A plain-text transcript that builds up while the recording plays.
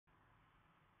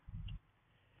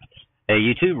Hey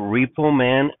YouTube, Repo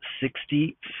Man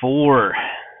 64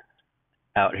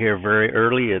 out here very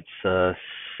early. It's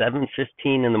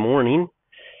 7:15 in the morning.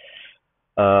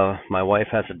 My wife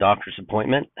has a doctor's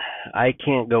appointment. I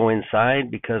can't go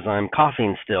inside because I'm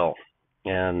coughing still,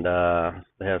 and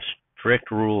they have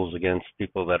strict rules against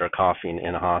people that are coughing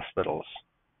in hospitals.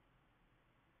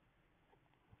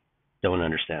 Don't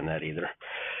understand that either.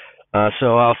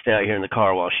 So I'll stay out here in the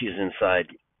car while she's inside.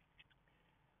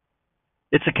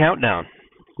 It's a countdown.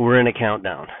 We're in a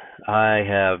countdown. I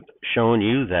have shown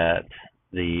you that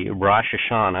the Rosh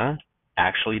Hashanah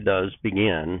actually does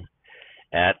begin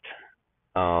at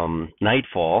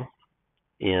nightfall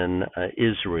in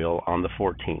Israel on the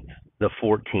 14th. The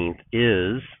 14th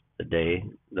is the day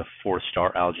the fourth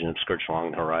star Algenib skirts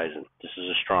along the horizon. This is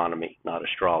astronomy, not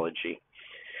astrology.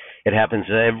 It happens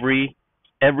every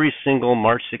single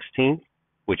March 16th,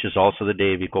 which is also the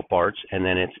day of equal parts, and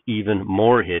then it's even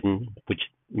more hidden, which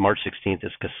March 16th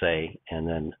is Kasei, and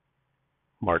then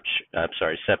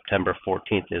September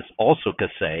 14th is also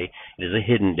Kasei. It is a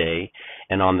hidden day,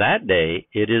 and on that day,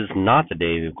 it is not the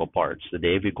day of equal parts. The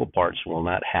day of equal parts will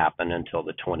not happen until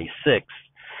the 26th.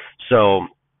 So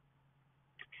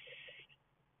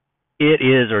it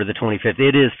is, or the 25th,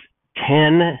 it is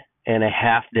 10 and a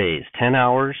half days, 10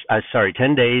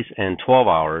 days and 12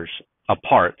 hours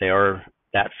apart. They are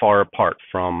that far apart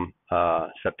from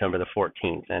September the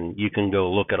 14th, and you can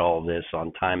go look at all this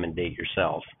on time and date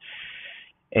yourself.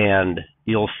 And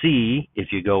you'll see,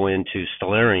 if you go into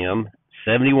Stellarium,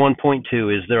 71.2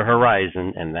 is their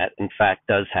horizon, and that in fact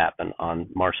does happen on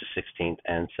March the 16th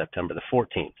and September the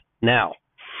 14th. Now,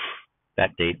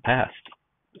 that date passed.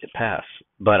 It passed.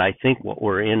 But I think what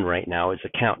we're in right now is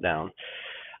a countdown.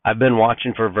 I've been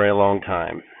watching for a very long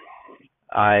time.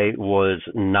 I was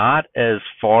not as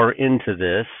far into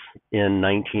this in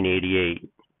 1988,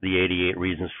 the 88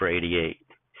 Reasons for 88.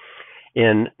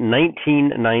 In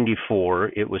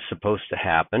 1994, it was supposed to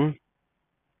happen,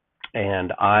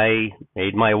 and I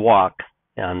made my walk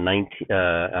on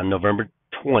November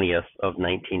 20th of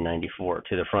 1994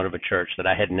 to the front of a church that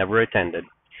I had never attended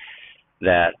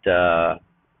that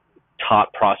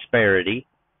taught prosperity,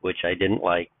 which I didn't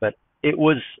like, but it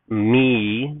was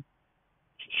me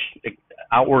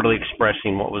outwardly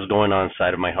expressing what was going on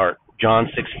inside of my heart. John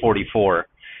 6:44,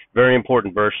 very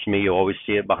important verse to me. You always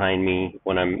see it behind me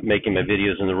when I'm making my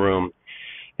videos in the room.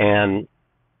 And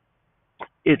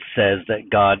it says that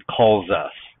God calls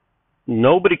us.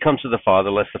 Nobody comes to the Father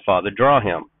unless the Father draw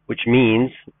him, which means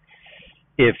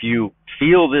if you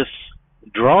feel this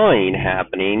drawing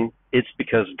happening, it's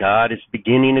because God is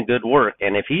beginning a good work.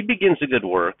 And if he begins a good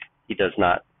work, he does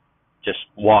not just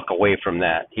walk away from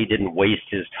that. He didn't waste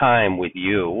his time with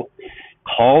you,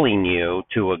 calling you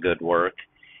to a good work,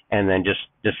 and then just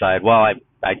decide, well,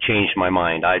 I changed my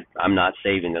mind. I'm not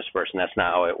saving this person. That's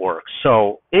not how it works.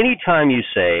 So anytime you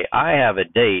say, I have a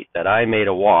date that I made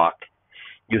a walk,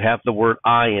 you have the word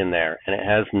I in there, and it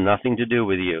has nothing to do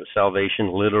with you.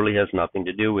 Salvation literally has nothing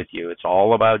to do with you. It's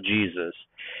all about Jesus.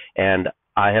 And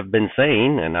I have been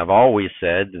saying, and I've always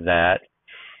said, that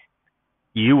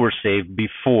you were saved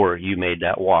before you made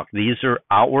that walk. These are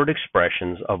outward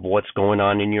expressions of what's going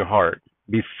on in your heart.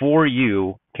 Before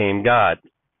you came God.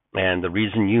 And the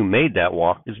reason you made that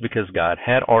walk is because God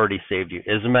had already saved you.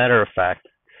 As a matter of fact,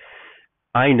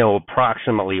 I know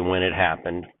approximately when it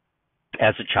happened.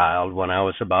 As a child, when I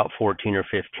was about 14 or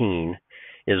 15,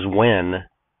 is when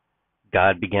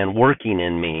God began working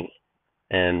in me,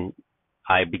 and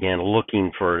I began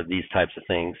looking for these types of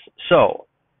things. So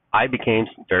I became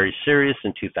very serious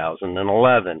in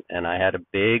 2011, and I had a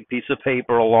big piece of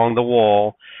paper along the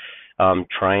wall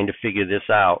trying to figure this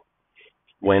out,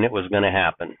 when it was going to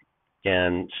happen.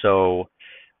 And so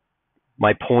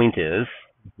my point is,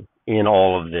 in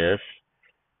all of this,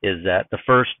 is that the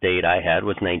first date I had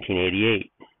was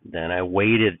 1988. Then I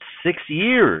waited 6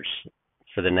 years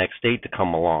for the next date to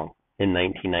come along in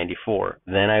 1994.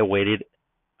 Then I waited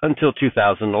until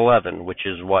 2011, which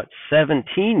is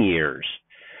 17 years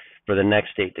for the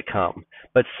next date to come.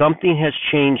 But something has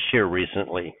changed here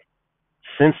recently.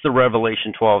 Since the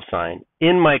Revelation 12 sign,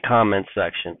 in my comment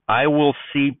section, I will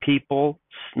see people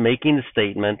making the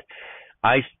statement,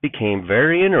 I became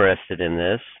very interested in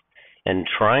this and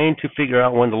trying to figure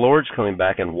out when the Lord's coming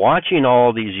back, and watching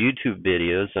all these YouTube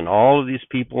videos and all of these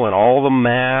people and all the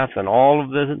math and all of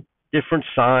the different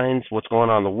signs, what's going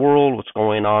on in the world, what's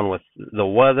going on with the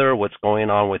weather, what's going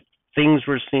on with things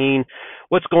we're seeing,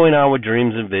 what's going on with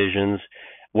dreams and visions,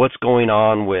 what's going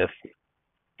on with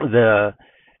the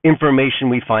information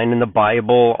we find in the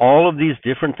Bible. All of these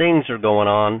different things are going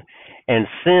on. And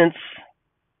since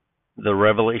the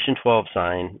Revelation 12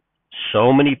 sign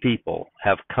So many people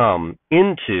have come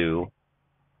into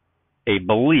a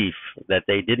belief that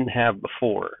they didn't have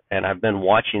before, and I've been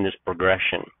watching this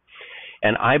progression.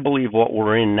 And I believe what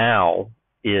we're in now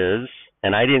is,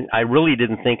 and I really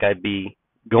didn't think I'd be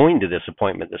going to this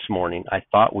appointment this morning. I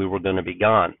thought we were going to be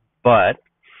gone, but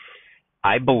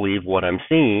I believe what I'm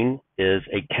seeing is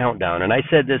a countdown. And I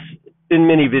said this in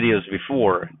many videos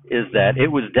before, is that it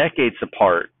was decades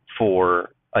apart for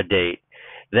a date.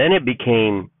 Then it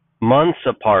became months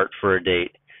apart for a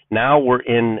date. Now we're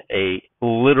in a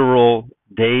literal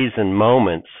days and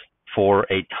moments for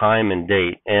a time and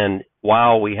date. And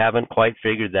while we haven't quite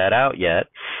figured that out yet,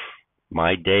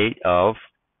 my date of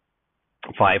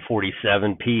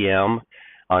 5:47 p.m.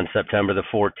 on September the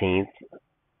 14th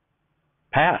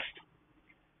passed.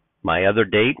 My other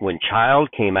date, when child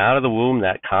came out of the womb,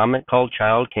 that comet called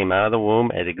child came out of the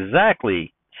womb at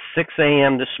exactly 6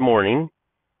 a.m. this morning,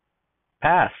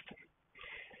 passed.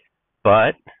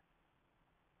 But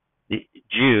the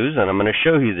Jews, and I'm going to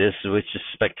show you this, which is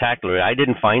spectacular. I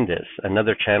didn't find this.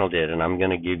 Another channel did, and I'm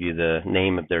going to give you the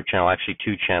name of their channel. Actually,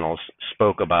 two channels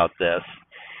spoke about this.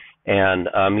 And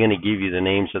I'm going to give you the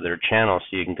names of their channels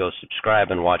so you can go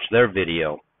subscribe and watch their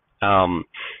video.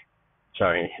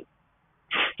 Sorry,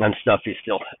 I'm stuffy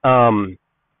still.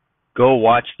 Go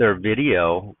watch their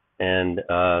video, and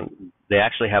they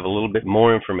actually have a little bit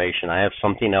more information. I have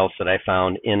something else that I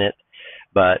found in it,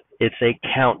 but it's a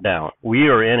countdown. We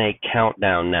are in a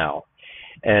countdown now,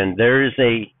 and there is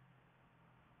a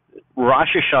Rosh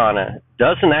Hashanah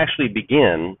doesn't actually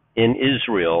begin in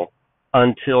Israel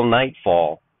until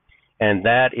nightfall, and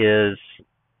that is,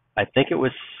 I think it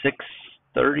was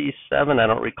 6:37. I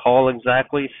don't recall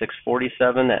exactly.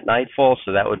 6:47 at nightfall.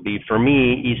 So that would be, for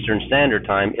me, Eastern Standard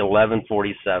Time,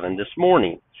 11:47 this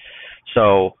morning.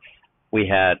 So we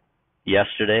had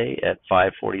yesterday at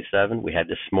 5:47. We had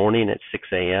this morning at 6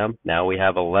 a.m. Now we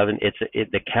have 11.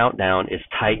 The countdown is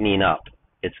tightening up.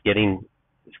 It's getting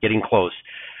close.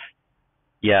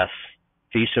 Yes,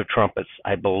 Feast of Trumpets,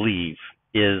 I believe,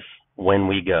 is when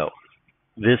we go.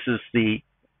 This is the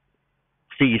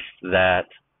feast that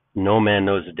no man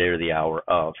knows the day or the hour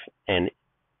of. And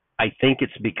I think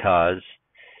it's because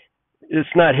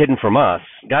it's not hidden from us.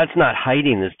 God's not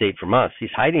hiding this date from us.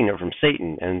 He's hiding it from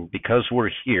Satan. And because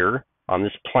we're here on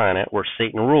this planet where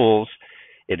Satan rules,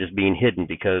 it is being hidden,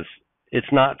 because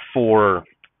it's not for,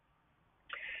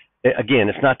 again,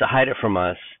 it's not to hide it from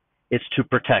us. It's to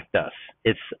protect us.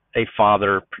 It's a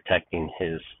father protecting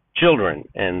his children.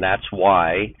 And that's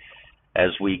why, as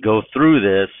we go through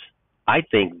this, I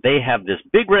think they have this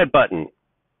big red button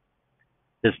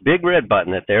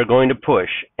that they're going to push,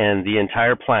 and the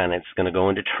entire planet's going to go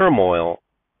into turmoil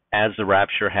as the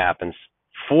rapture happens,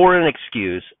 for an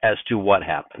excuse as to what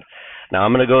happened. Now,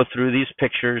 I'm going to go through these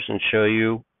pictures and show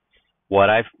you what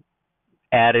I've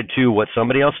added to what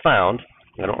somebody else found.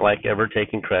 I don't like ever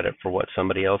taking credit for what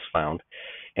somebody else found.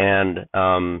 And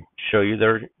show you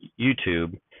their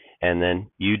YouTube, and then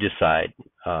you decide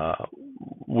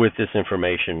with this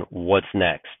information what's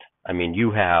next. I mean,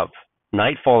 you have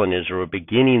nightfall in Israel,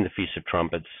 beginning the Feast of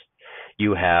Trumpets.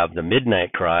 You have the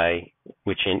midnight cry,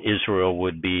 which in Israel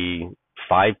would be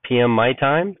 5 p.m. my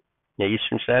time,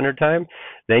 Eastern Standard Time.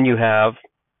 Then you have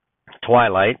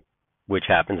twilight, which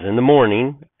happens in the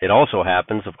morning. It also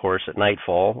happens, of course, at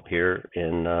nightfall here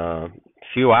in a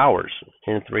few hours,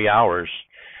 in 3 hours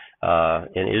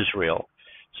in Israel.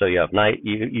 So you have night.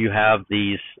 You have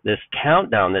this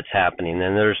countdown that's happening,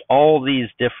 and there's all these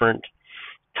different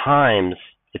times.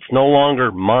 It's no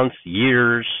longer months,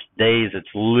 years, days. It's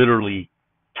literally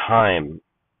time.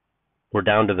 We're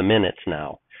down to the minutes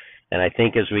now. And I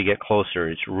think as we get closer,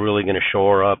 it's really going to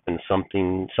shore up, and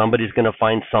somebody's going to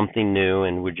find something new,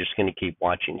 and we're just going to keep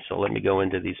watching. So let me go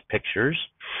into these pictures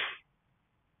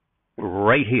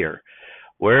right here.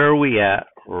 Where are we at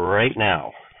right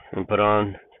now? And put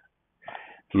on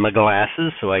my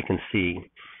glasses so I can see.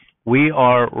 We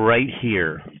are right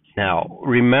here. Now,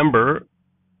 remember,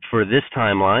 for this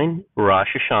timeline, Rosh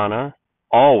Hashanah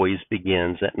always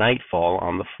begins at nightfall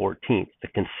on the 14th, the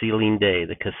concealing day,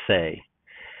 the Kaseh,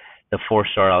 the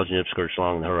four-star algebra skirts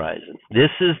along the horizon.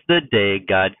 This is the day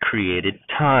God created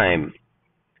time.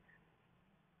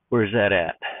 Where's that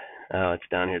at? Oh, it's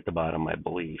down here at the bottom, I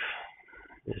believe.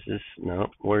 No,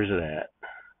 where's it at?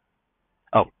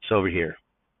 Oh, it's over here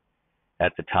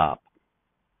at the top.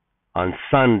 On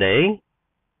Sunday,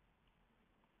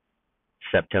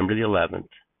 September the 11th,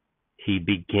 he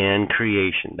began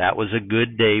creation. That was a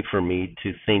good day for me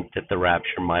to think that the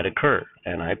rapture might occur,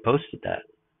 and I posted that.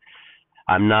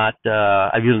 I'm not,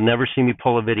 you'll never see me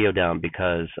pull a video down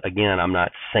because, again, I'm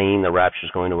not saying the rapture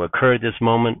is going to occur at this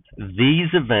moment. These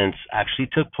events actually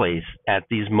took place at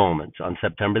these moments. On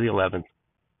September the 11th,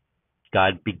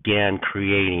 God began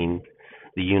creating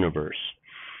the universe.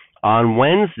 On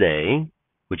Wednesday,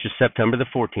 which is September the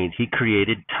 14th, he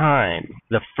created time.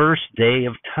 The first day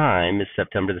of time is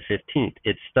September the 15th.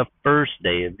 It's the first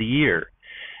day of the year.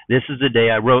 This is the day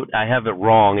I have it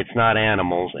wrong. It's not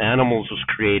animals. Animals was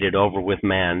created over with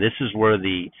man. This is where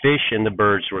the fish and the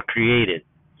birds were created.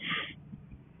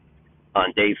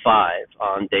 On day 5,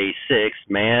 on day 6,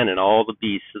 man and all the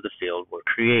beasts of the field were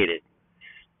created.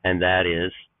 And that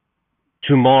is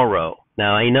tomorrow.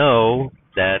 Now, I know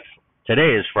that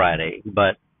today is Friday,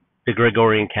 but the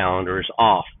Gregorian calendar is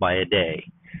off by a day.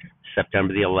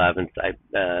 September the 11th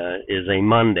is a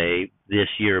Monday this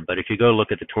year, but if you go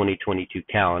look at the 2022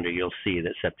 calendar, you'll see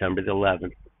that September the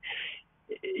 11th,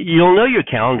 you'll know your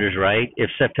calendar's right if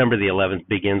September the 11th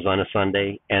begins on a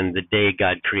Sunday and the day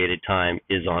God created time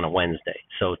is on a Wednesday.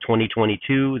 So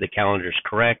 2022, the calendar's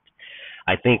correct.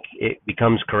 I think it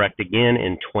becomes correct again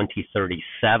in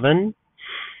 2037.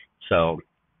 So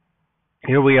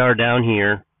here we are down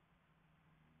here.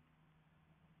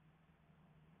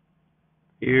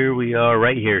 Here we are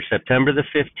right here, September the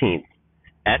 15th,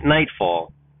 at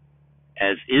nightfall,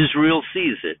 as Israel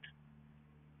sees it.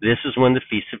 This is when the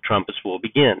Feast of Trumpets will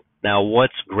begin. Now,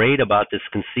 what's great about this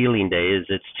concealing day is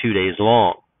it's 2 days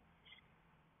long.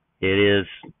 It is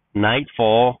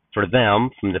nightfall for them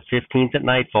from the 15th at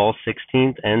nightfall,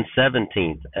 16th and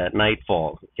 17th at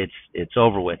nightfall. It's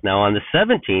over with. Now, on the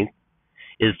 17th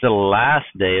is the last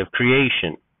day of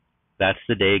creation. That's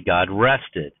the day God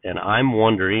rested. And I'm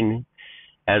wondering,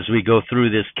 as we go through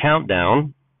this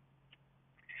countdown,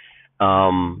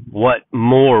 what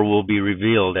more will be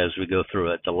revealed as we go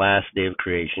through it. The last day of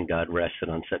creation, God rested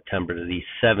on September the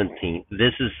 17th.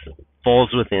 This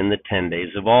falls within the 10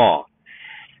 days of awe.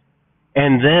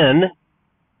 And then,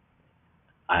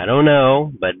 I don't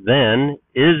know, but then,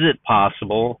 is it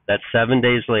possible that 7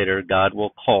 days later, God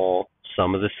will call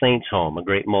some of the saints home, a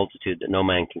great multitude that no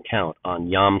man can count, on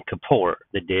Yom Kippur,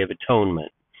 the Day of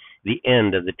Atonement, the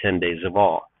end of the 10 days of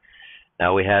awe?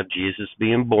 Now we have Jesus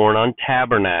being born on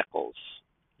tabernacles.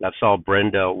 I saw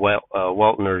Brenda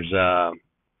Weltner's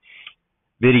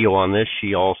video on this.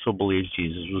 She also believes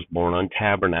Jesus was born on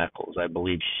tabernacles. I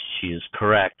believe she is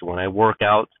correct. When I work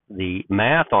out the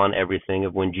math on everything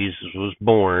of when Jesus was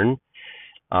born,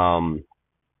 I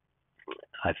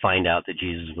find out that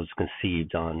Jesus was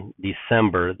conceived on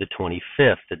December the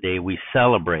 25th, the day we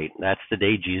celebrate. That's the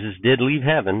day Jesus did leave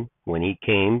heaven when he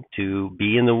came to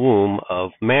be in the womb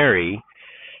of Mary.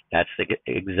 That's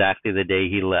exactly the day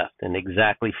he left. In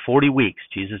exactly 40 weeks,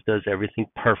 Jesus does everything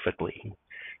perfectly.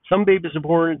 Some babies are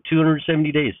born in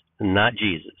 270 days, not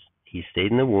Jesus. He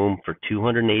stayed in the womb for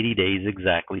 280 days,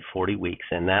 exactly 40 weeks,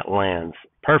 and that lands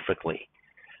perfectly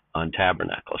on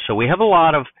Tabernacle. So we have a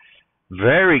lot of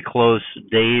very close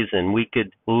days, and we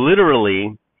could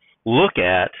literally look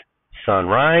at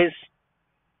sunrise,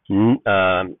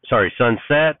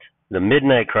 sunset, the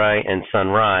midnight cry, and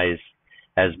sunrise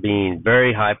as being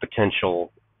very high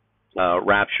potential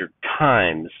rapture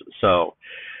times. So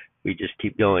we just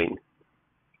keep going.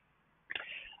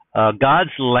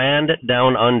 God's land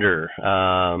down under.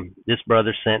 This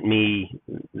brother sent me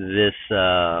this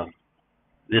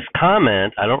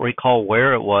comment. I don't recall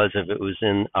where it was, if it was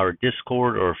in our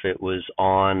Discord or if it was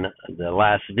on the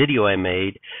last video I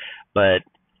made, but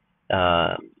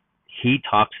he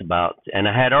talks about, and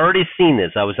I had already seen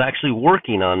this. I was actually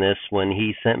working on this when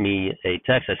he sent me a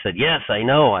text. I said, yes, I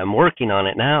know, I'm working on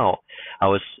it now. I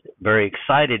was very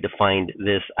excited to find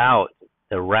this out.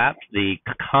 The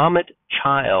comet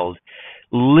child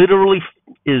literally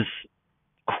is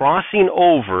crossing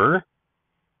over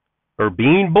or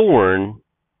being born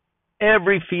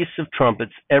every Feast of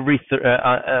Trumpets,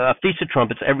 Feast of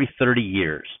Trumpets every 30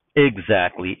 years.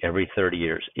 Exactly every 30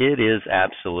 years. It is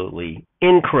absolutely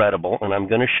incredible, and I'm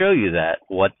going to show you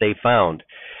what they found.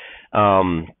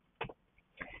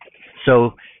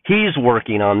 So he's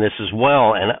working on this as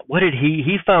well, and what did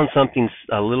he found something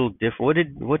a little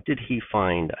different. What did he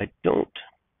find? I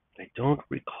don't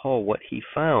recall what he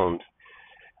found.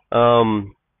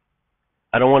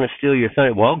 I don't want to steal your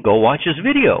thunder. Well, go watch his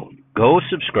video. Go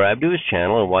subscribe to his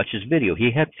channel and watch his video.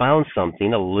 He had found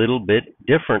something a little bit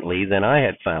differently than I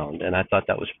had found, and I thought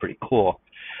that was pretty cool.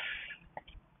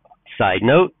 Side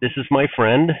note, this is my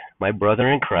friend, my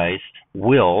brother in Christ,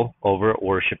 Will, over at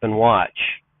Worship and Watch.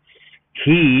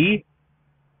 He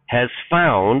has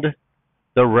found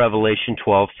the Revelation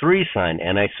 12:3 sign,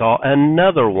 and I saw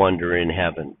another wonder in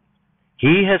heaven.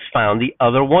 He has found the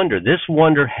other wonder. This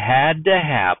wonder had to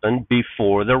happen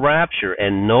before the rapture,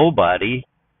 and nobody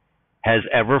has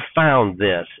ever found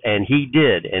this, and he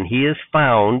did, and he has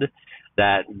found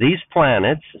that these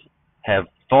planets have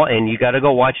thought, and you got to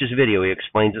go watch his video. He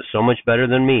explains it so much better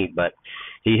than me, but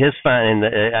he has found,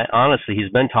 and honestly,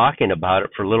 he's been talking about it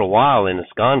for a little while, and it's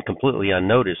gone completely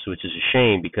unnoticed, which is a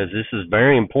shame, because this is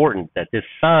very important that this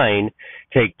sign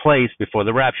take place before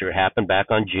the rapture. It happened back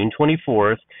on June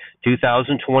 24th,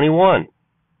 2021,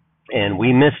 and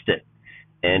we missed it,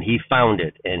 and he found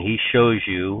it, and he shows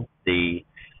you the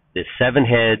 7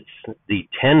 heads, the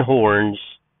 10 horns,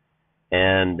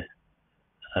 and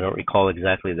I don't recall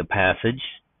exactly the passage,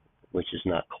 which is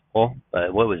not cool.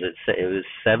 But what was it? It was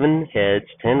 7 heads,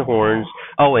 10 horns,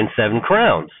 and 7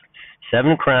 crowns.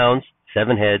 7 crowns,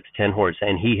 7 heads, 10 horns.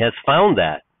 And he has found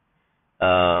that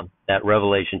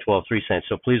Revelation 12:3 saying.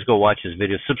 So please go watch his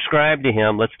video. Subscribe to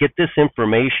him. Let's get this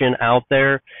information out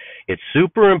there. It's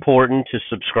super important to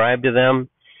subscribe to them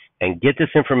and get this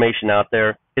information out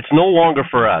there. It's no longer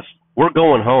for us. We're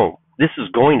going home. This is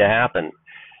going to happen.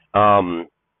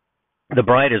 The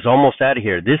bride is almost out of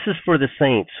here. This is for the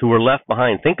saints who are left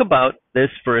behind. Think about this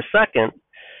for a second.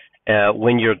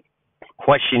 When you're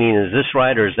questioning, is this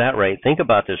right or is that right? Think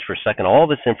about this for a second. All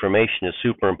this information is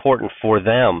super important for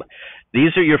them.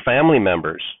 These are your family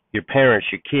members, your parents,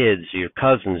 your kids, your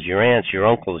cousins, your aunts, your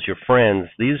uncles, your friends.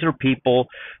 These are people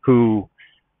who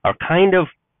are kind of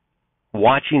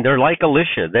watching. They're like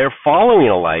Elisha. They're following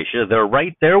Elijah. They're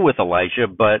right there with Elijah,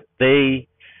 but they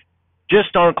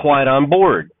just aren't quite on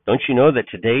board. Don't you know that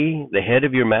today the head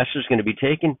of your master is going to be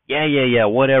taken? Yeah,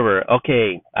 whatever.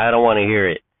 Okay, I don't want to hear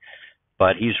it.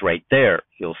 But he's right there.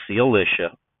 You'll see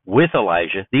Elisha with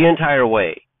Elijah the entire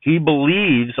way. He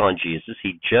believes on Jesus.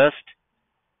 He just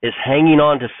is hanging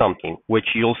on to something,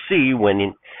 which you'll see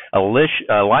when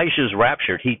Elijah's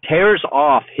raptured. He tears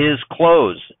off his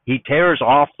clothes. He tears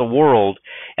off the world,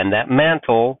 and that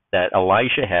mantle that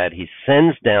Elisha had, he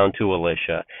sends down to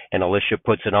Elisha, and Elisha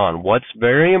puts it on. What's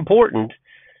very important,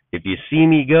 if you see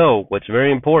me go, what's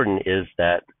very important is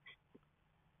that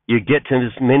you get to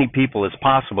as many people as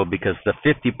possible, because the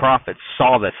 50 prophets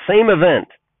saw the same event.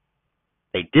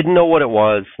 They didn't know what it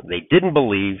was. They didn't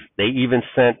believe. They even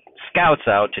sent scouts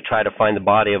out to try to find the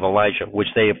body of Elijah, which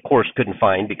they, of course, couldn't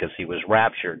find because he was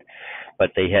raptured.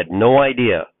 But they had no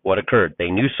idea what occurred. They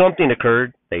knew something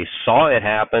occurred. They saw it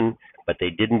happen, but they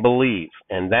didn't believe.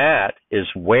 And that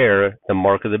is where the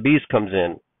mark of the beast comes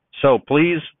in. So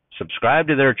please subscribe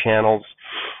to their channels,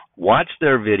 watch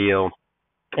their video,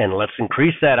 and let's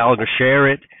increase that algorithm, share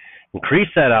it, increase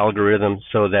that algorithm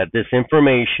so that this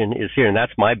information is here. And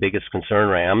that's my biggest concern,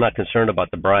 Ray. I'm not concerned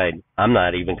about the bride. I'm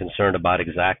not even concerned about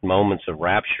exact moments of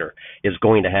rapture is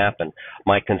going to happen.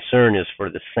 My concern is for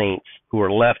the saints who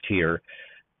are left here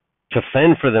to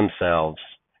fend for themselves,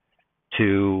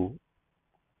 to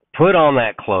put on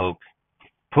that cloak,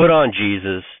 put on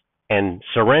Jesus, and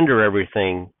surrender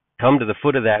everything, come to the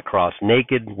foot of that cross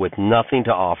naked with nothing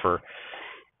to offer.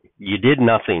 You did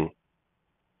nothing.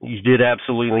 You did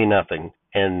absolutely nothing,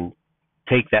 and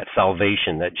take that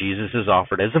salvation that Jesus has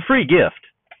offered as a free gift.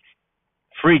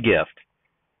 Free gift.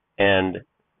 And,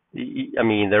 I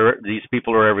mean, these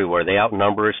people are everywhere. They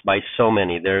outnumber us by so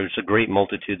many. There's a great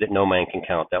multitude that no man can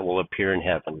count that will appear in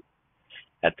heaven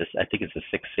at this. I think it's the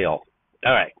 6th seal.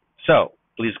 All right. So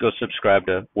please go subscribe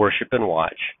to Worship and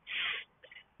Watch.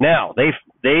 Now, this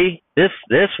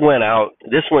went out.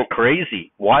 This went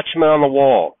crazy. Watchman on the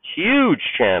Wall. Huge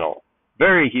channel.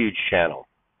 Very huge channel.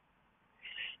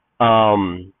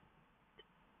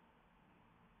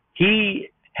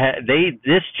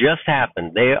 This just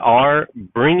happened. They are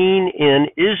bringing in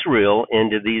Israel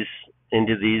into these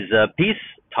peace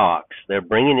talks. They're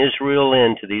bringing Israel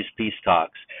into these peace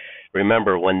talks.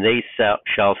 Remember, when they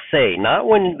shall say, not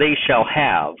when they shall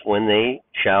have, when they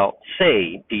shall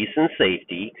say peace and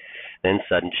safety, then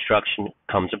sudden destruction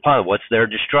comes upon them. What's their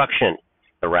destruction?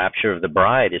 The rapture of the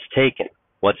bride is taken.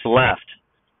 What's left?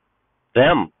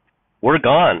 Them. We're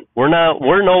gone. We're no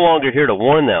longer here to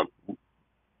warn them.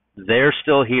 They're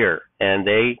still here, and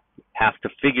they have to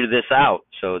figure this out.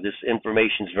 So this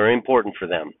information is very important for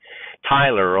them.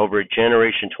 Tyler over at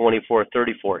Generation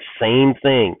 2434, same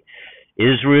thing.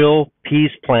 Israel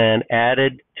peace plan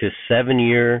added to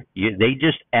 7-year. They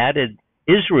just added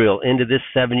Israel into this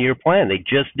 7-year plan. They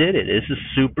just did it. This is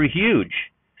super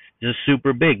huge. This is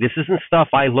super big. This isn't stuff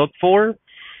I look for.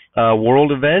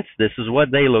 World events, this is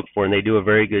what they look for, and they do a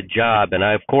very good job. And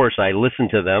of course, I listen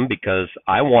to them because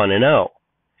I want to know.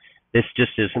 This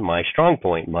just isn't my strong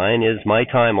point. Mine is my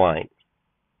timeline.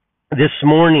 This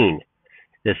morning,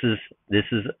 this is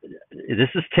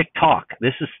TikTok.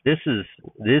 This is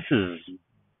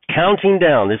counting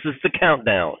down. This is the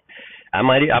countdown.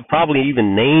 I'll probably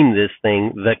even name this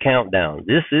thing the countdown.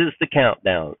 This is the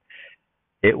countdown.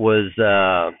 It was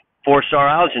 4-star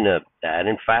alginate. That,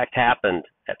 in fact, happened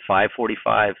at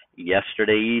 5:45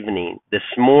 yesterday evening. This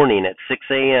morning at 6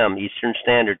 a.m. Eastern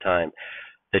Standard Time,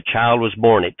 the child was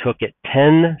born. It took it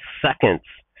 10 seconds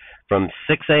from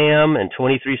 6 a.m. and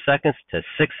 23 seconds to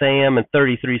 6 a.m. and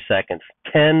 33 seconds.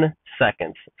 10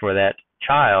 seconds for that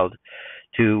child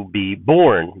to be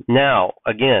born. Now,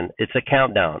 again, it's a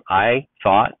countdown. I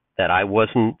thought that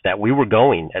we were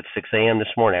going at 6 a.m.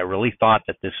 this morning. I really thought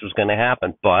that this was going to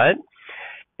happen, but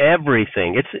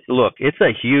everything, it's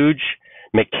a huge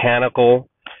mechanical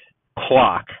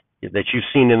clock that you've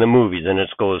seen in the movies, and it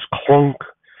goes clunk,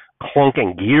 clunk,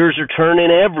 and gears are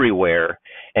turning everywhere,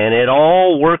 and it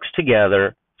all works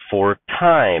together for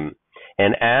time.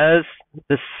 And as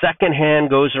the second hand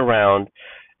goes around,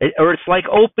 it's like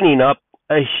opening up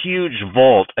a huge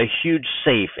vault, a huge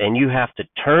safe, and you have to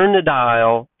turn the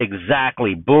dial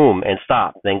exactly, boom, and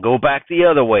stop. Then go back the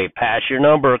other way, pass your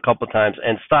number a couple times,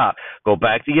 and stop. Go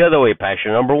back the other way, pass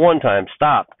your number one time,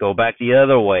 stop. Go back the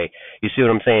other way. You see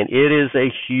what I'm saying? It is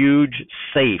a huge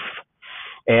safe.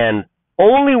 And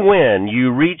only when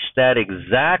you reach that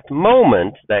exact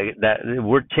moment that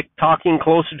we're talking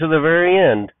closer to the very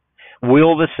end,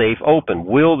 will the safe open?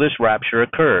 Will this rapture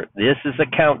occur? This is a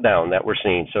countdown that we're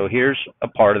seeing. So here's a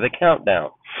part of the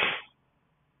countdown.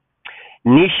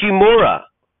 Nishimura.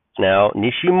 Now,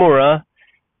 Nishimura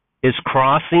is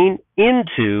crossing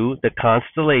into the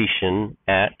constellation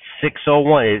at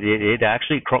 6:01. It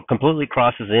actually completely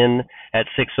crosses in at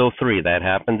 6:03. That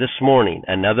happened this morning.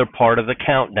 Another part of the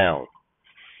countdown.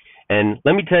 And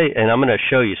let me tell you, and I'm going to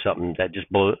show you something that is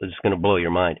going to blow your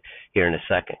mind here in a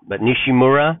second. But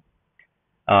Nishimura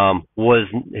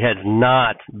has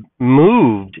not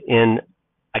moved in,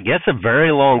 I guess, a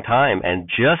very long time, and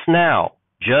just now,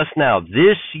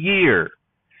 this year,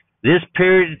 this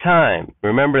period of time,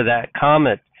 remember that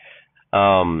comet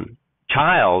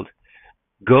child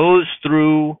goes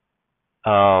through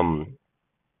Virgo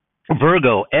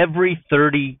every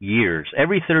 30 years.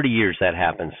 Every 30 years that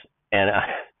happens, and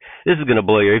this is going to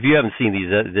blow you. If you haven't seen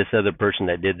this other person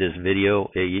that did this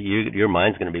video, your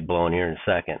mind's going to be blown here in a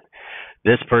second.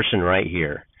 This person right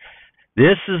here.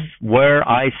 This is where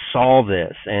I saw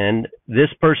this, and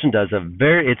this person does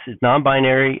it's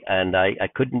non-binary, and I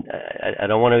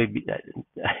don't want to be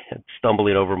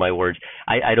stumbling over my words.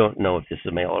 I don't know if this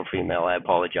is male or female. I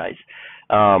apologize.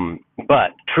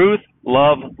 But Truth,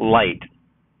 Love, Light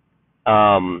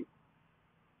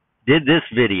did this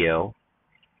video,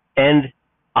 and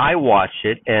I watched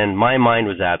it, and my mind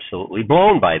was absolutely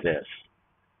blown by this.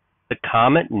 The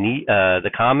comet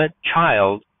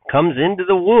child comes into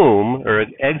the womb, or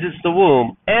exits the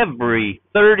womb, every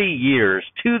 30 years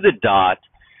to the dot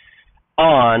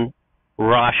on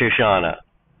Rosh Hashanah.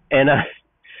 And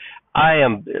I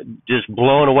am just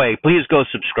blown away. Please go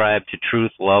subscribe to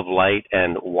Truth, Love, Light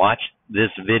and watch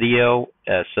this video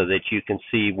so that you can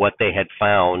see what they had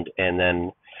found, and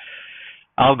then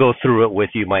I'll go through it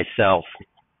with you myself.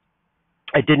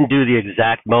 I didn't do the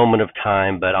exact moment of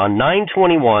time, but on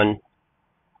 9/21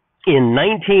 in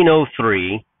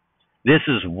 1903, this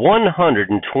is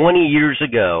 120 years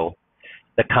ago,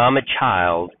 the comet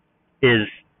child is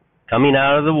coming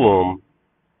out of the womb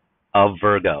of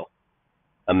Virgo.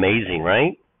 Amazing,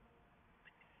 right?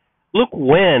 Look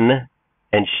when,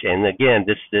 and again,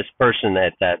 this person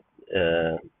at that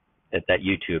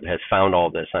YouTube has found all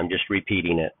this. I'm just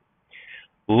repeating it.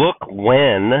 Look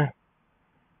when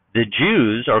the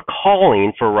Jews are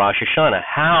calling for Rosh Hashanah.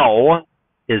 How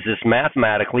is this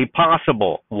mathematically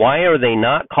possible? Why are they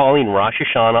not calling Rosh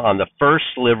Hashanah on the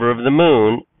first sliver of the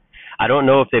moon? I don't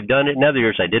know if they've done it in other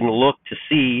years. I didn't look to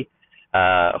see.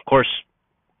 Of course,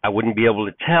 I wouldn't be able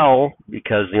to tell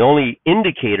because the only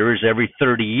indicator is every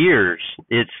 30 years.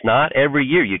 It's not every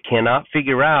year. You cannot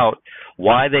figure out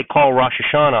why they call Rosh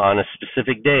Hashanah on a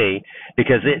specific day,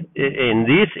 because in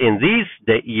these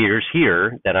years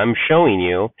here that I'm showing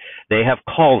you, they have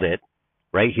called it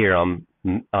right here on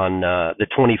the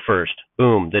 21st.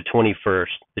 Boom, the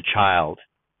 21st, the child,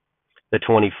 the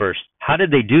 21st. How did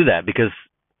they do that? Because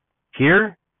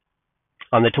here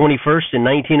on the 21st in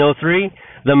 1903,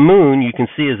 the moon, you can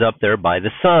see, is up there by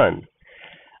the sun.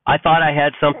 I thought I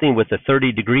had something with the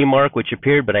 30-degree mark, which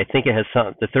appeared, but I think it has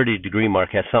the 30-degree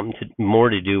mark has something more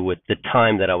to do with the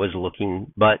time that I was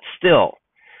looking. But still,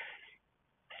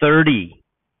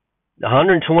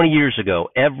 120 years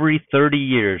ago, every 30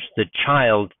 years, the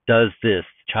child does this.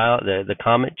 The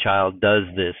comet child does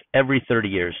this every 30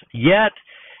 years. Yet,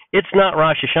 it's not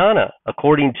Rosh Hashanah,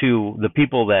 according to the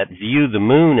people that view the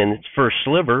moon in its first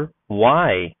sliver.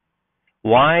 Why?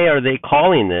 Why are they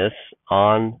calling this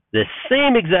on the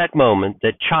same exact moment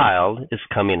that child is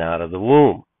coming out of the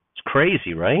womb? It's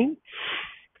crazy, right?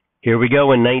 Here we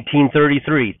go in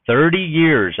 1933, 30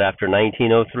 years after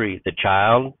 1903, the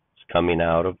child is coming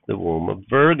out of the womb of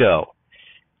Virgo.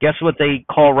 Guess what they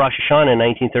call Rosh Hashanah in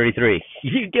 1933?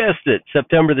 You guessed it,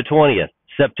 September the 20th.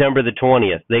 September the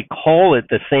 20th. They call it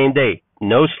the same day.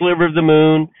 No sliver of the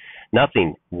moon,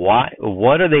 nothing. Why?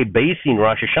 What are they basing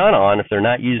Rosh Hashanah on if they're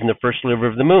not using the first sliver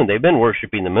of the moon? They've been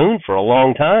worshiping the moon for a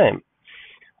long time.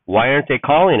 Why aren't they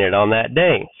calling it on that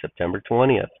day, September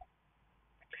 20th?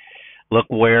 Look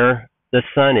where the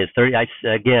sun is.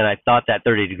 I thought that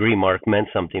 30-degree mark meant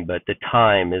something, but the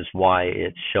time is why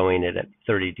it's showing it at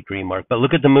 30-degree mark. But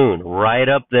look at the moon, right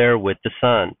up there with the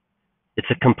sun.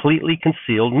 It's a completely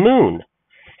concealed moon.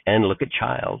 And look at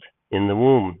child in the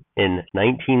womb in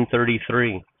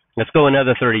 1933. Let's go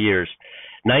another 30 years.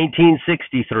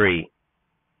 1963.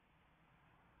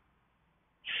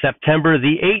 September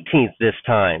the 18th this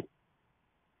time.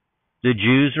 The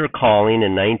Jews are calling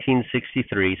in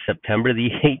 1963, September the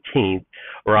 18th,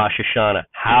 Rosh Hashanah.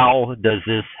 How does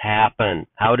this happen?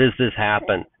 How does this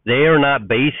happen? They are not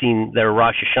basing their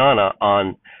Rosh Hashanah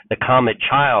on the comet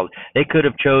child. They could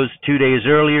have chose 2 days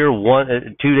earlier,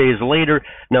 2 days later.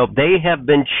 No, they have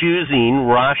been choosing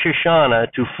Rosh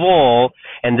Hashanah to fall,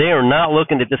 and they are not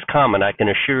looking at this comet, I can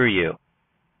assure you.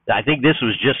 I think this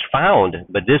was just found,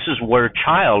 but this is where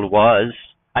child was.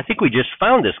 I think we just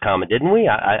found this comet, didn't we?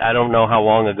 I don't know how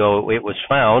long ago it was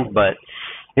found, but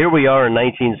here we are in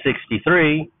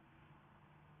 1963,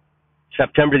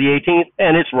 September the 18th,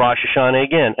 and it's Rosh Hashanah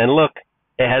again. And look,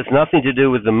 it has nothing to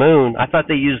do with the moon. I thought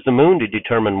they used the moon to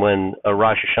determine when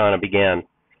Rosh Hashanah began,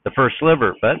 the first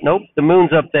sliver. But nope, the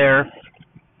moon's up there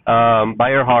by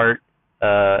your heart,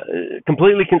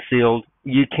 completely concealed.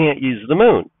 You can't use the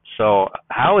moon. So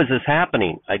how is this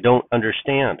happening? I don't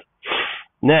understand.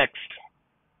 Next.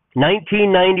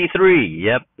 1993,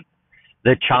 yep,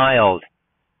 the child,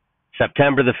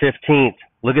 September the 15th.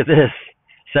 Look at this,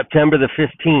 September the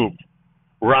 15th,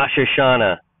 Rosh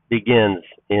Hashanah begins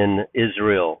in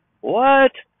Israel.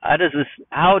 What? How does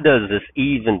this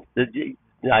even,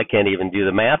 I can't even do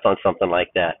the math on something like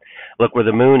that. Look where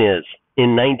the moon is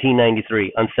in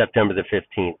 1993 on September the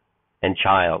 15th, and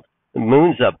child. The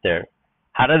moon's up there.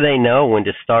 How do they know when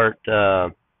to start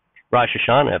Rosh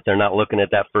Hashanah if they're not looking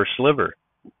at that first sliver?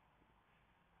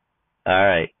 All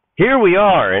right, here we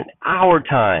are in our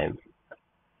time.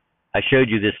 I showed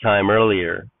you this time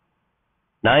earlier.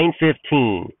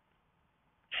 9:15,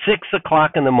 6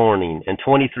 o'clock in the morning and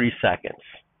 23 seconds.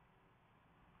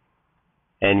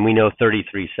 And we know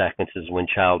 33 seconds is when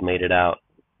child made it out.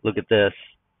 Look at this.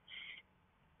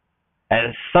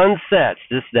 As sun sets,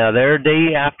 now they're a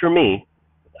day after me.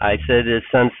 I said the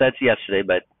sun sets yesterday,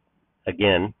 but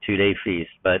again, 2-day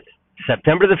feast. But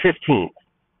September the 15th.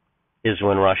 Is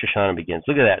when Rosh Hashanah begins.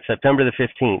 Look at that, September the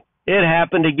 15th. It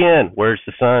happened again. Where's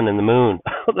the sun and the moon?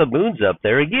 Oh, the moon's up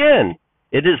there again.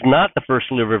 It is not the first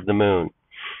sliver of the moon.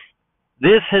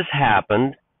 This has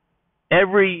happened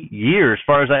every year. As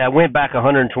far as I went back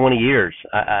 120 years.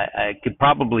 I could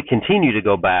probably continue to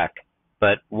go back.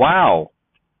 But wow,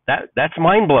 that's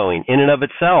mind-blowing in and of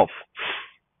itself.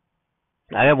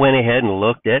 I went ahead and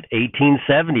looked at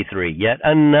 1873, yet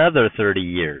another 30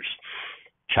 years.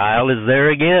 Child is there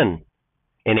again.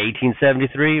 In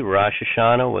 1873, Rosh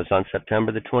Hashanah was on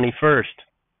September the 21st.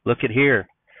 Look at here.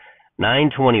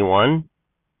 9/21,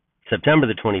 September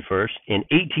the 21st, in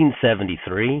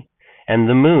 1873, and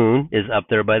the moon is up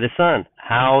there by the sun.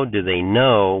 How do they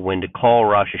know when to call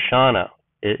Rosh Hashanah?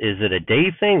 Is it a day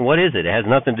thing? What is it? It has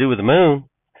nothing to do with the moon.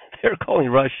 They're calling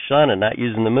Rosh Hashanah, not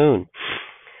using the moon.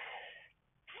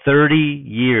 30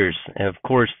 years. And of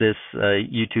course, this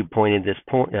YouTube pointed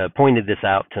this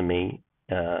out to me.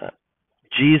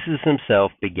 Jesus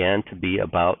himself began to be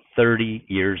about 30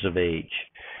 years of age.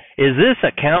 Is this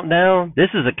a countdown? This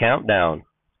is a countdown.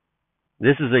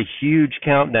 This is a huge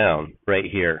countdown right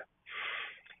here.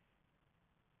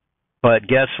 But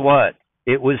guess what?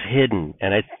 It was hidden,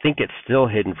 and I think it's still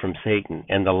hidden from Satan.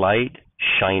 And the light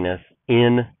shineth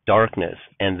in darkness,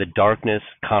 and the darkness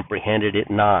comprehended it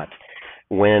not.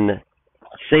 When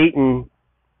Satan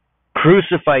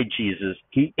crucified Jesus,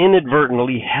 he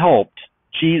inadvertently helped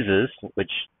Jesus,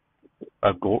 which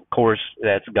of course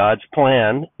that's God's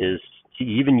plan, is he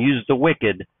even used the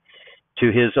wicked to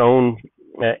his own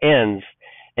ends,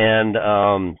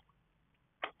 and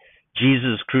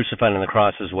Jesus crucified on the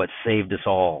cross is what saved us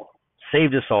all.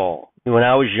 Saved us all. When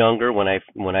I was younger, when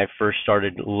I first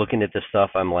started looking at this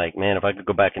stuff, I'm like, man, if I could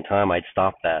go back in time, I'd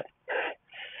stop that.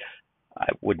 I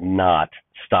would not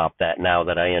stop that now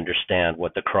that I understand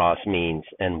what the cross means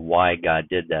and why God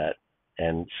did that.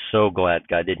 And so glad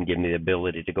God didn't give me the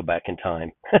ability to go back in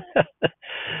time.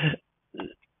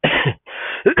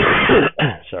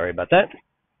 Sorry about that.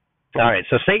 All right,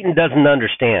 so Satan doesn't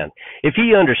understand. If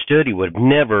he understood, he would have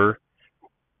never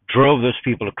drove those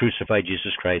people to crucify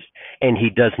Jesus Christ, and he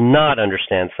does not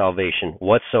understand salvation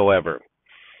whatsoever.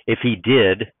 If he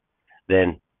did,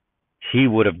 then he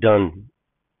would have done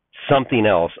something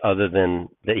else other than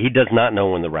that. He does not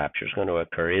know when the rapture is going to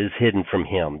occur. It is hidden from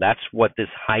him. That's what this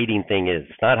hiding thing is.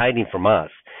 It's not hiding from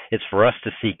us. It's for us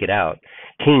to seek it out.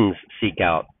 Kings seek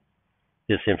out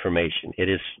this information. It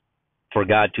is for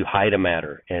God to hide a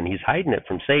matter, and he's hiding it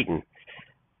from Satan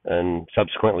and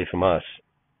subsequently from us.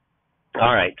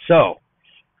 All right, so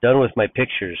done with my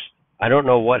pictures. I don't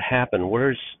know what happened.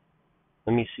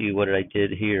 Let me see what I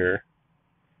did here.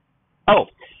 Oh,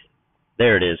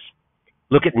 there it is.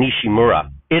 Look at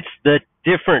Nishimura. It's the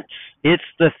difference. It's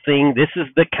the thing. This is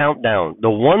the countdown. The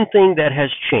one thing that has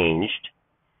changed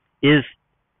is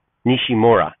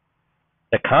Nishimura.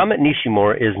 The comet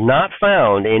Nishimura is not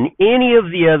found in any of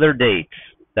the other dates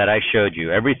that I showed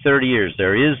you. Every 30 years,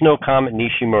 there is no comet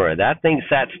Nishimura. That thing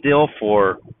sat still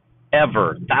for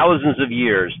ever, thousands of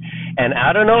years. And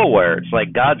out of nowhere, it's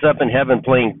like God's up in heaven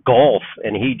playing golf,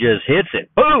 and he just hits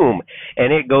it. Boom!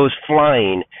 And it goes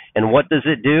flying. And what does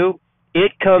it do?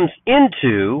 It comes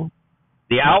into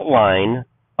the outline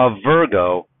of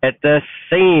Virgo at the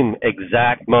same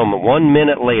exact moment. 1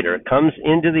 minute later, it comes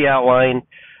into the outline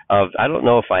of, I don't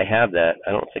know if I have that.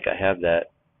 I don't think I have that.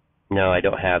 No, I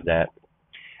don't have that.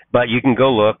 But you can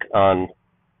go look on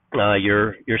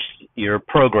your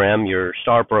program, your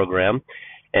star program,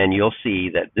 and you'll see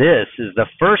that this is the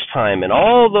first time in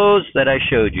all those that I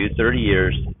showed you, 30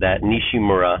 years, that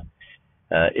Nishimura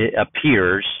it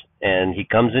appears, and he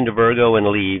comes into Virgo and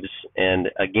leaves. And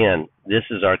again, this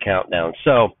is our countdown.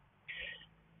 So,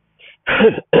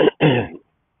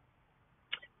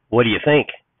 what do you think?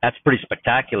 That's pretty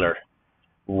spectacular.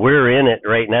 We're in it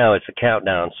right now. It's a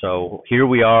countdown. So here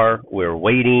we are. We're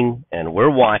waiting, and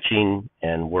we're watching,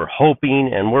 and we're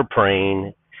hoping, and we're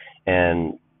praying,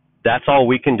 and that's all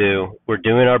we can do. We're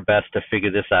doing our best to figure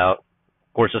this out.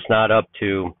 Of course, it's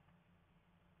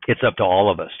up to all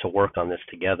of us to work on this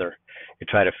together to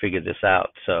try to figure this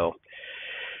out. So,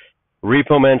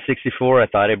 RepoMan64, I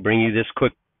thought I'd bring you this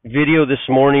quick video this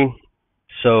morning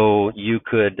so you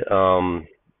could,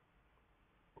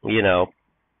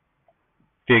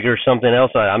 figure something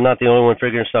else out. I'm not the only one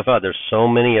figuring stuff out. There's so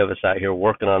many of us out here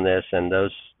working on this, and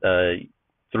those 3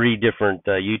 different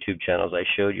YouTube channels I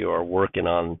showed you are working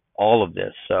on all of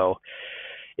this. So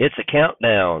it's a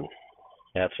countdown.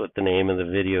 That's what the name of the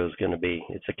video is going to be.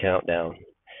 It's a countdown.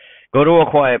 Go to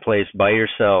a quiet place by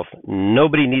yourself.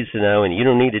 Nobody needs to know, and you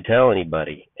don't need to tell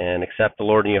anybody. And accept the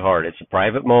Lord in your heart. It's a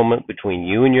private moment between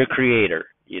you and your Creator.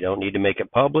 You don't need to make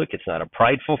it public. It's not a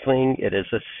prideful thing. It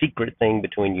is a secret thing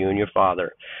between you and your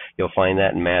Father. You'll find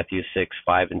that in Matthew 6,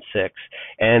 5, and 6.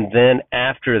 And then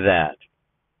after that,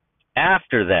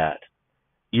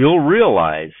 you'll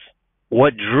realize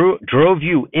what drove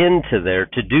you into there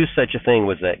to do such a thing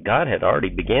was that God had already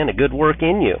began a good work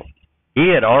in you. He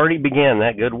had already began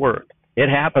that good work. It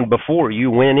happened before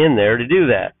you went in there to do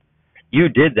that. You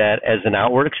did that as an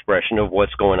outward expression of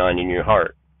what's going on in your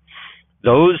heart.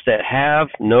 Those that have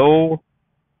no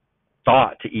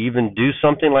thought to even do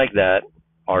something like that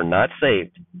are not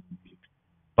saved.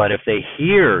 But if they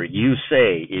hear you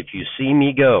say, if you see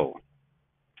me go,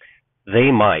 they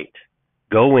might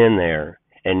go in there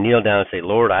and kneel down and say,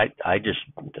 Lord, I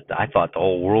thought the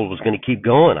whole world was going to keep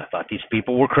going. I thought these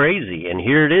people were crazy. And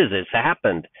here it is. It's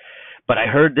happened. But I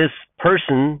heard this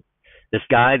person, this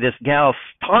guy, this gal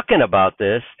talking about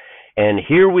this. And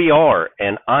here we are,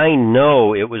 and I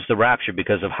know it was the rapture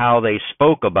because of how they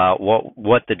spoke about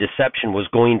what the deception was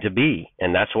going to be.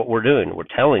 And that's what we're doing. We're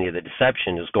telling you the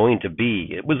deception is going to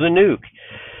be. It was a nuke.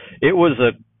 It was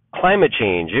a climate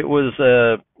change. It was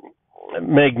a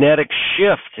magnetic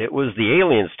shift. It was the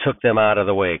aliens took them out of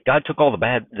the way. God took all the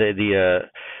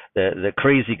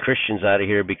crazy Christians out of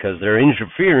here because they're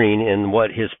interfering in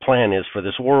what his plan is for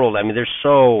this world. I mean, there's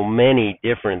so many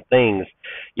different things,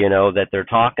 that they're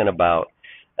talking about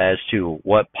as to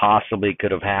what possibly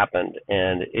could have happened.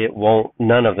 And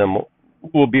none of them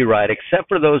will be right, except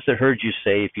for those that heard you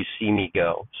say, if you see me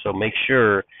go. So make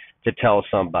sure to tell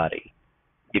somebody,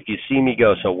 if you see me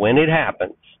go. So when it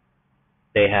happens,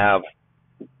 they have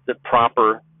the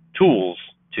proper tools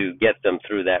to get them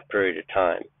through that period of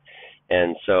time.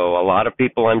 And so a lot of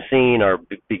people I'm seeing are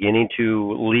beginning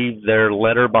to leave their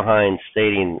letter behind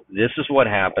stating, this is what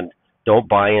happened. Don't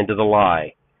buy into the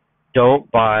lie. Don't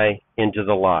buy into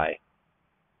the lie.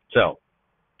 So,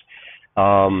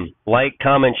 like,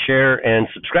 comment, share, and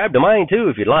subscribe to mine too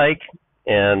if you'd like.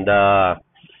 And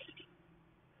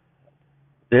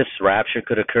this rapture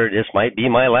could occur. This might be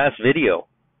my last video.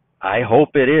 I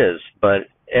hope it is. But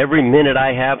every minute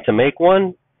I have to make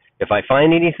one, if I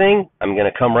find anything, I'm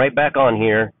going to come right back on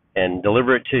here and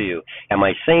deliver it to you. Am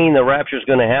I saying the rapture is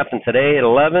going to happen today at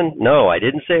 11? No, I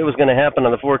didn't say it was going to happen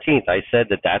on the 14th. I said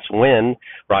that that's when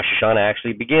Rosh Hashanah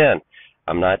actually began.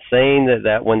 I'm not saying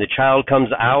that when the child comes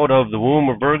out of the womb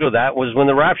of Virgo, that was when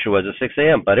the rapture was at 6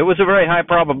 a.m., but it was a very high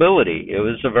probability. It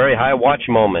was a very high watch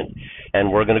moment.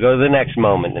 And we're going to go to the next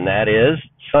moment, and that is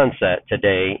sunset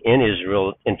today in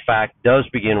Israel. In fact, does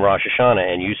begin Rosh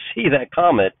Hashanah, and you see that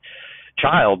comet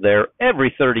child there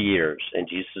every 30 years, and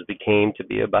Jesus became to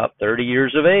be about 30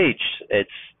 years of age.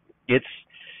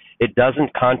 It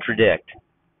doesn't contradict.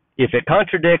 If it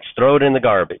contradicts, throw it in the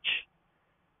garbage.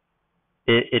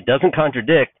 It doesn't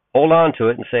contradict. Hold on to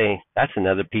it and say, that's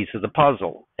another piece of the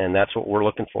puzzle. And that's what we're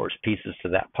looking for, is pieces to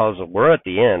that puzzle. We're at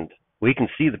the end. We can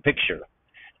see the picture.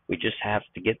 We just have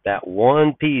to get that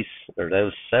one piece, or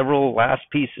those several last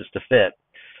pieces to fit,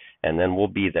 and then we'll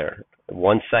be there.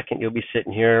 1 second you'll be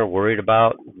sitting here worried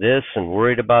about this and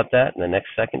worried about that, and the next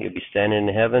second you'll be standing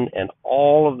in heaven, and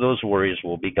all of those worries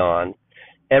will be gone.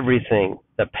 Everything,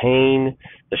 the pain,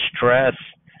 the stress,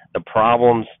 the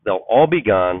problems, they'll all be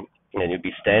gone, and you'll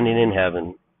be standing in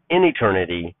heaven in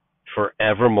eternity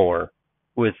forevermore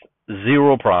with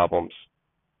zero problems.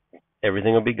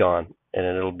 Everything will be gone, and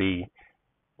it'll be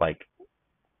like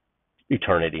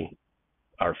eternity.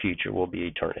 Our future will be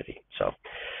eternity. So,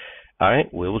 all right,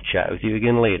 we'll chat with you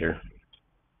again later.